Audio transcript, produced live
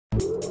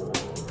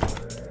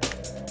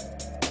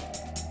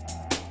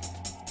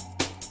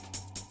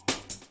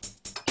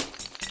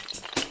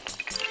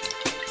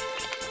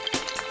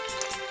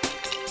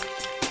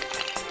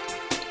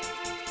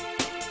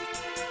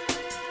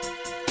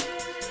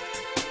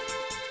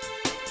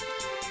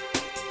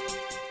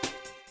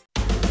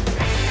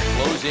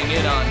Closing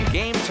in on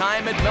game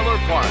time at Miller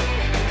Park.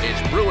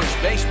 It's Brewers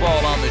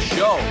baseball on the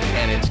show,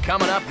 and it's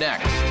coming up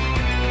next.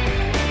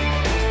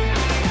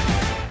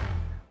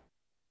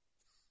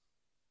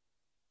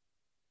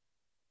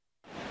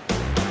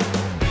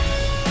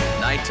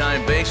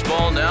 Nighttime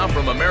baseball now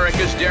from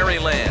America's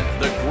Dairyland,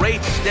 the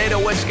great state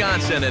of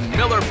Wisconsin, and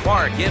Miller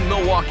Park in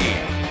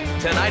Milwaukee.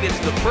 Tonight it's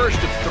the first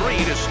of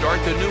three to start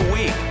the new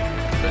week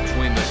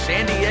between the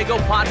San Diego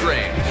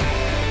Padres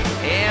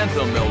and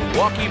the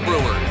Milwaukee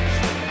Brewers.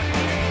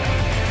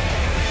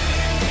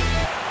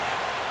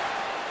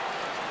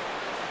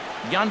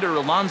 Yonder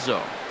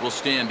Alonso will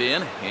stand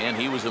in, and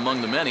he was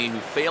among the many who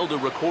failed to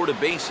record a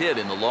base hit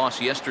in the loss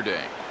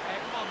yesterday.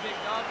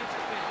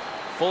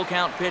 Full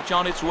count pitch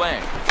on its way.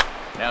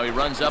 Now he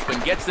runs up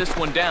and gets this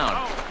one down.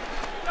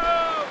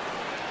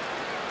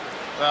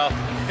 Well,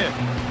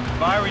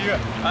 if I were you,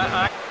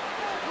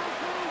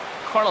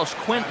 Carlos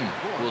Quentin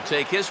will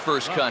take his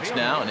first cuts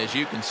now, and as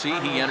you can see,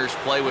 he enters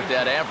play with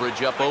that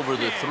average up over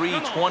the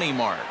 320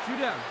 mark.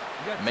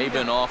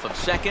 Maben off of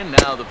second,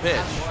 now the pitch.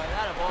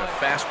 The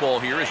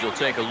fastball here as you'll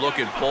take a look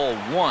at ball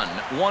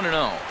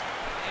 1-0.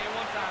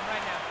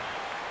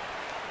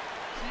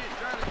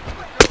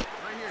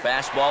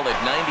 Fastball at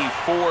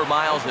 94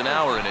 miles an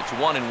hour, and it's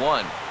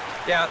 1-1.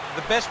 Yeah,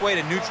 the best way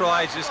to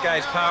neutralize this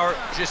guy's power,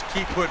 just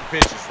keep putting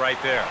pitches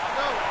right there.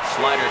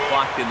 Slider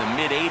clocked in the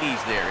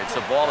mid-80s there. It's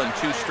a ball and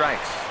 2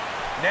 strikes.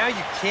 Now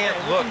you can't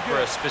look for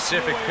a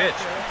specific pitch.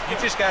 You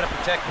just got to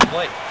protect the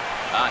plate.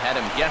 I had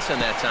him guessing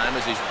that time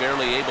as he's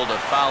barely able to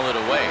foul it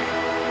away.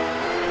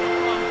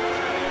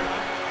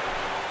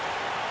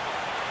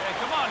 Hey,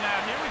 come on now,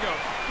 here we go.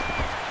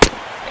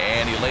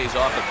 And he lays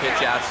off a pitch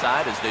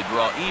outside as they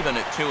draw even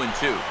at 2-2.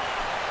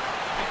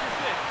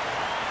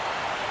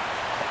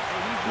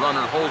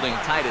 Runner holding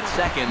tight at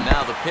second,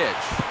 now the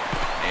pitch.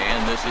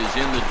 And this is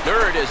in the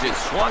dirt as it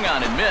swung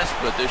on and missed,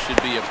 but this should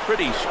be a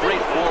pretty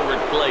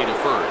straightforward play to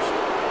first.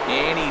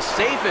 And he's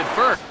safe at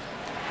first.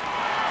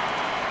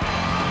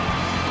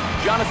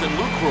 Jonathan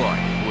Lucroy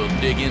will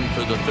dig in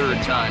for the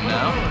third time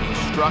now. He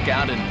struck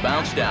out and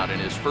bounced out in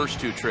his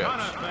first 2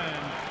 trips.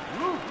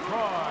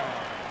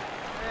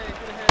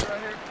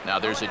 Now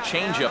there's a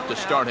changeup to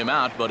start him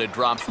out, but it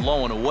drops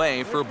low and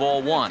away for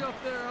ball 1.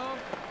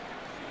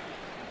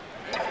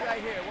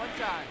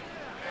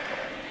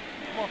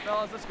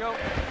 Let's go.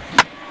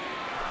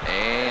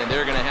 And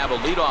they're going to have a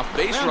leadoff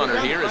base runner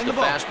here as the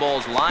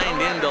fastball's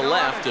lined into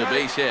left, a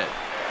base hit.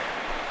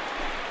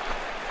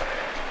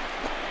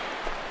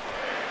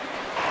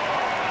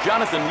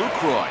 Jonathan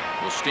Lucroy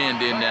will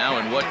stand in now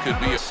in what could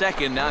be a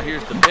second. Now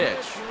here's the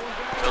pitch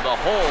to the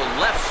hole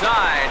left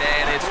side,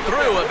 and it's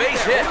through, a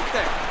base hit.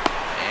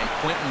 And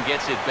Quentin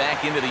gets it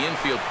back into the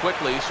infield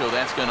quickly, so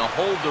that's going to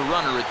hold the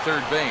runner at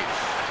third base.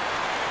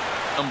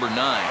 Number 9.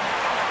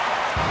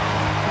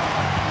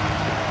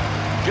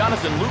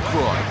 Jonathan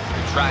Lucroy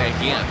will try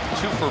again.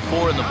 2 for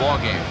 4 in the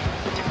ballgame. Yeah,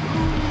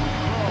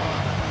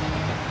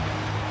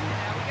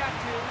 we got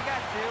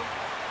two.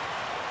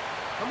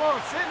 Come on,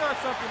 sitting on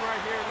something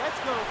right here. Let's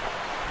go.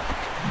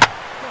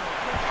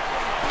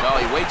 Well,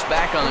 he waits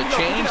back on the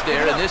change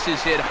there, and this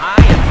is hit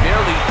high and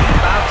fairly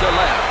deep out to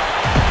left.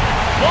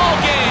 Ball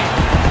game.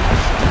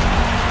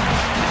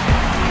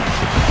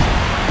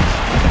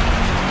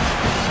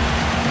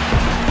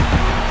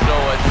 So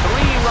a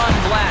 3-run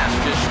blast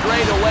to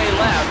straightaway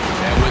left.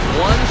 And with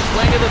one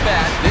swing of the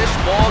bat, this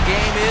ball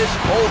game is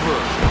over.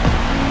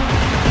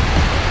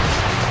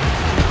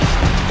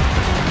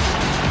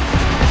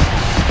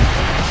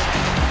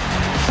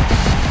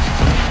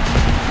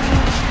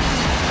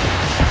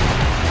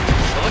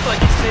 It looked like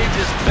he saved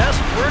his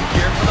best work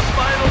here for the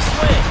final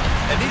swing.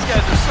 And these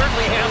guys are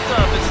certainly amped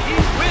up as he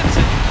wins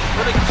it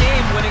for the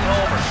game-winning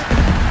homer.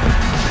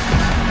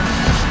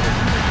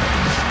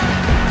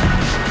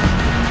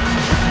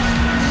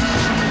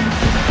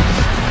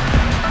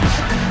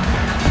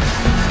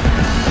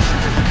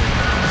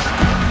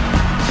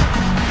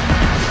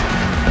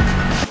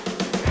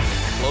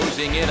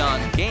 In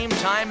on game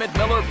time at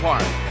Miller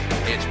Park.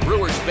 It's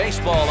Brewers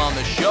baseball on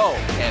the show,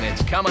 and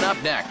it's coming up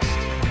next.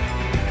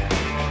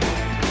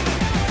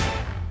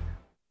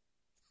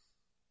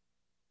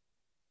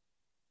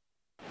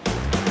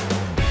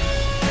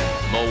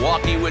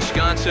 Milwaukee,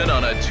 Wisconsin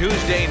on a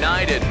Tuesday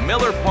night at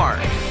Miller Park.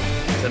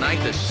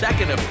 Tonight the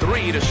second of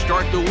 3 to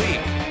start the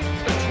week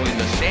between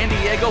the San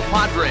Diego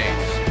Padres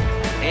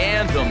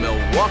and the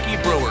Milwaukee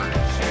Brewers.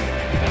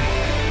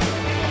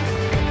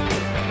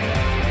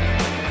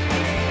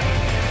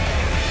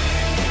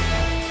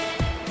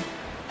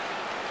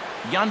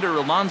 Yonder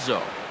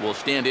Alonso will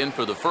stand in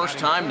for the first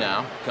time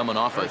now, coming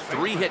off a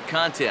 3-hit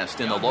contest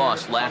in the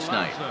loss last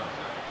night.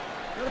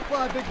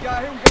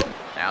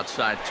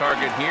 Outside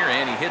target here,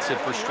 and he hits it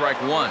for strike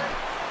 1.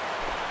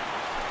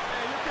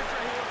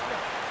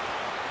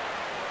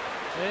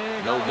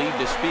 No lead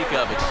to speak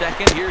of at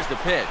second. Here's the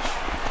pitch.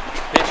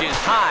 Pitch is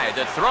high.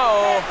 The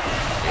throw.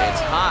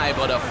 It's high,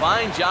 but a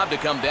fine job to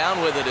come down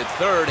with it at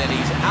third, and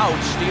he's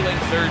out stealing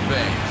third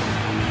base.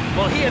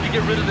 Well, he had to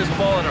get rid of this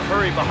ball in a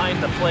hurry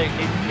behind the plate.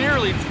 He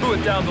nearly threw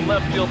it down the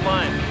left field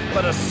line.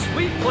 But a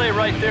sweet play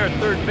right there at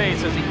third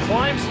base as he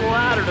climbs the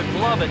ladder to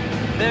glove it,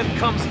 then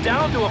comes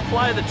down to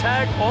apply the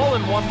tag all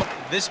in one.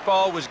 This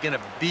ball was going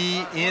to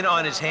be in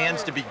on his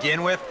hands to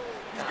begin with.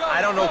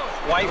 I don't know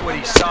quite what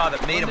he saw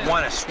that made him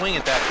want to swing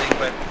at that thing,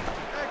 but...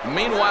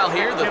 Meanwhile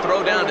here, the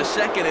throw down to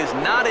second is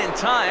not in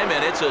time,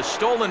 and it's a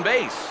stolen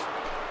base.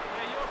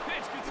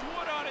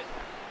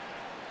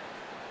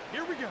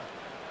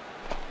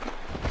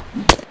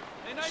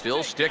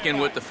 Still sticking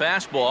with the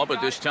fastball, but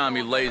this time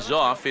he lays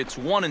off. It's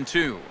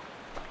 1-2.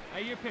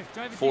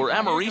 For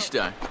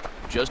Amarista,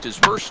 just his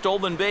first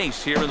stolen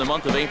base here in the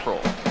month of April.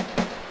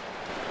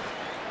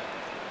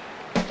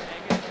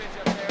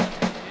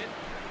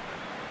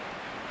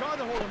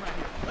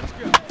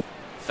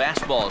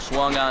 Fastball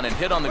swung on and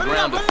hit on the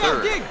ground to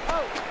third.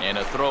 And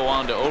a throw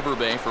on to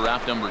Overbay for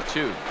out number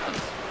 2.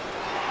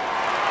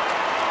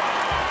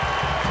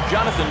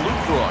 Jonathan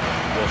Lucroy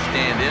will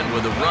stand in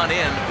with a run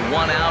in,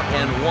 1 out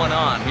and 1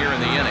 on here in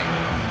the inning.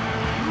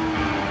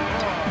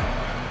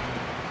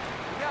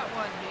 We got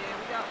one here.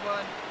 We got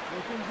one.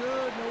 Looking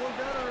good. No one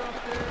better up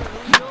there.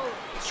 Here we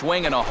go.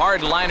 Swinging a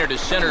hard liner to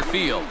center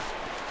field.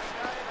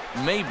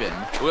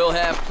 Maben will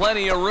have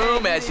plenty of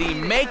room as he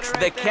makes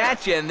the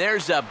catch, and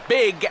there's a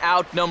big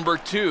out number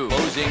 2.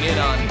 Closing in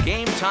on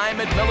game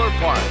time at Miller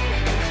Park.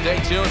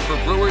 Stay tuned for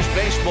Brewers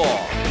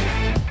baseball.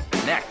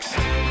 Next.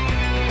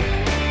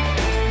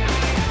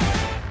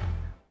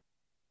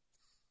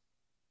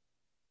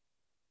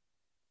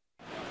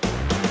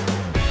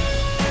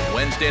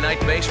 Wednesday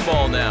night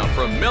baseball now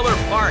from Miller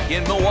Park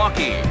in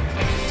Milwaukee.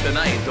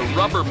 Tonight, the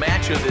rubber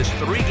match of this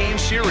 3-game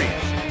series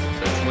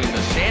between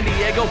the San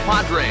Diego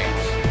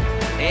Padres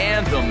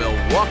and the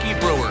Milwaukee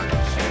Brewers.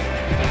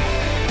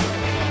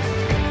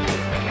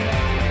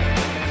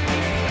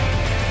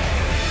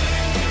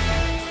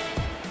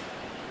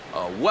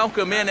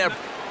 Welcome in.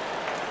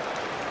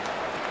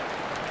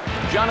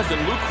 Jonathan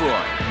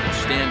Lucroy will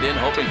stand in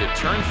hoping to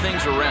turn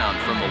things around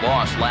from the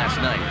loss last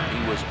night.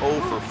 He was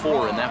 0 for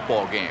 4 in that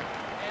ball game.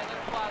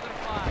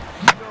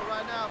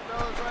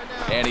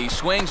 And he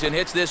swings and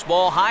hits this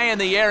ball high in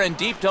the air and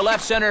deep to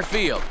left center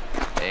field.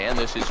 And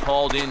this is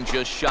hauled in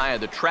just shy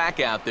of the track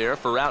out there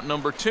for out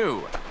number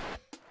 2.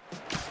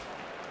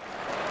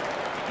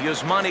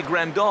 Yasmani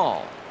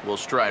Grandal will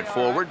stride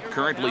forward,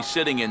 currently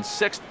sitting in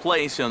 6th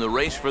place in the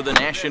race for the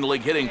National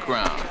League hitting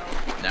crown.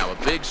 Now a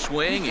big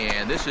swing,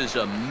 and this is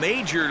a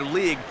major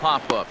league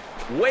pop-up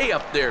way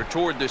up there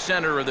toward the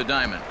center of the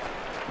diamond.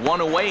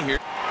 1 away here.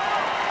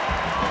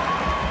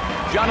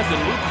 Jonathan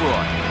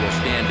Lucroy will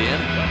stand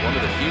in, one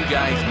of the few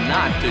guys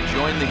not to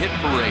join the hit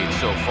parade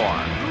so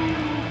far.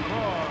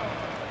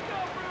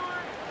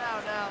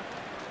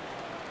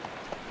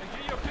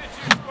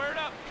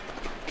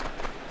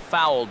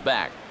 Fouled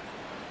back.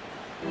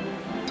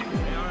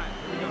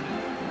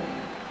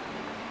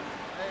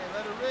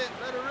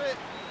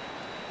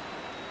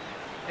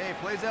 Hey,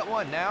 plays that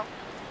one now.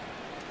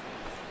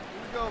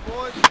 Here we go,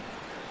 boys.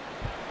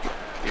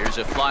 Here's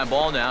a fly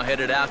ball now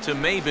headed out to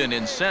Maben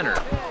in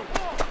center.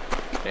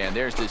 And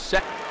there's the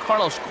set.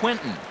 Carlos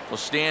Quentin will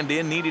stand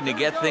in, needing to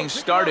get things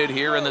started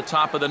here in the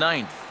top of the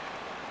 9th.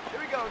 Here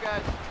we go,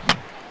 guys.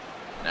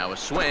 Now a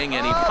swing,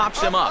 and he pops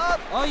him up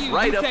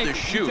right up the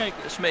chute.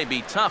 This may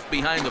be tough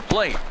behind the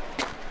plate.